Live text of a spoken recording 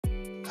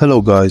Hello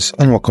guys,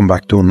 and welcome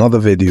back to another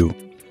video.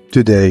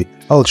 Today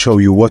I'll show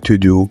you what to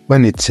do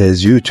when it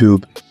says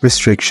YouTube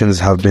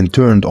restrictions have been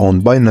turned on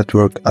by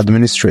network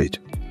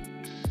administrator.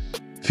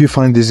 If you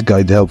find this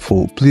guide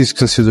helpful, please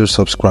consider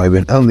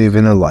subscribing and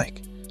leaving a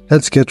like.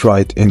 Let's get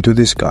right into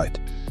this guide.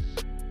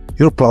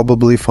 You're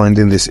probably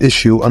finding this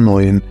issue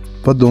annoying,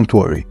 but don't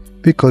worry,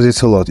 because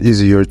it's a lot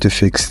easier to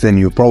fix than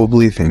you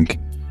probably think.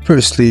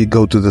 Firstly,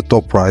 go to the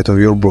top right of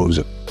your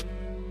browser.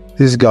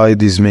 This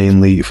guide is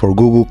mainly for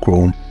Google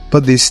Chrome,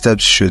 but these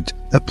steps should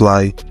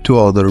apply to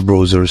other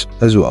browsers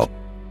as well.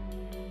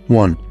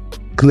 1.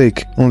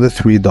 Click on the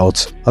three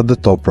dots at the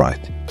top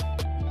right.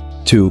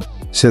 2.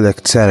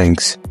 Select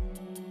Settings.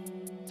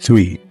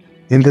 3.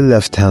 In the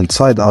left-hand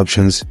side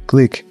options,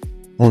 click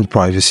on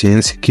Privacy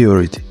and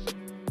Security.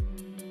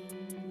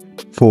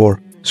 4.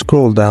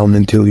 Scroll down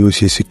until you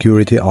see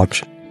Security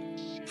option.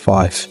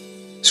 5.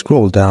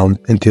 Scroll down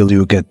until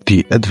you get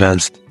the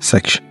Advanced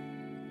section.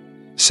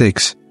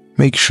 6.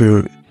 Make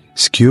sure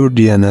Secure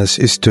DNS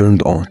is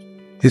turned on.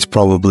 It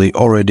probably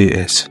already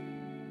is.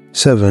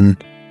 7.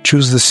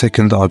 Choose the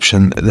second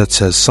option that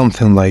says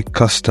something like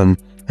Custom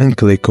and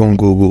click on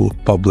Google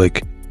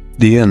Public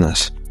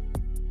DNS.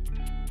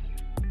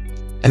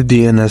 A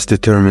DNS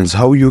determines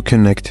how you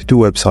connect to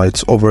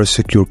websites over a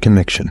secure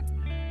connection.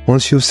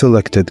 Once you've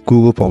selected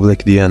Google Public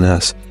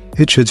DNS,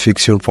 it should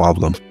fix your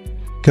problem.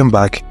 Come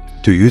back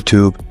to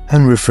YouTube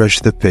and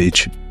refresh the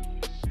page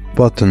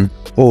button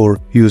or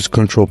use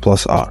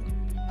Ctrl+R.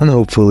 And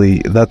hopefully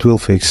that will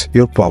fix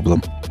your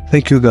problem.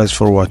 Thank you guys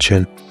for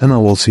watching, and I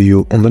will see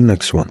you on the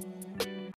next one.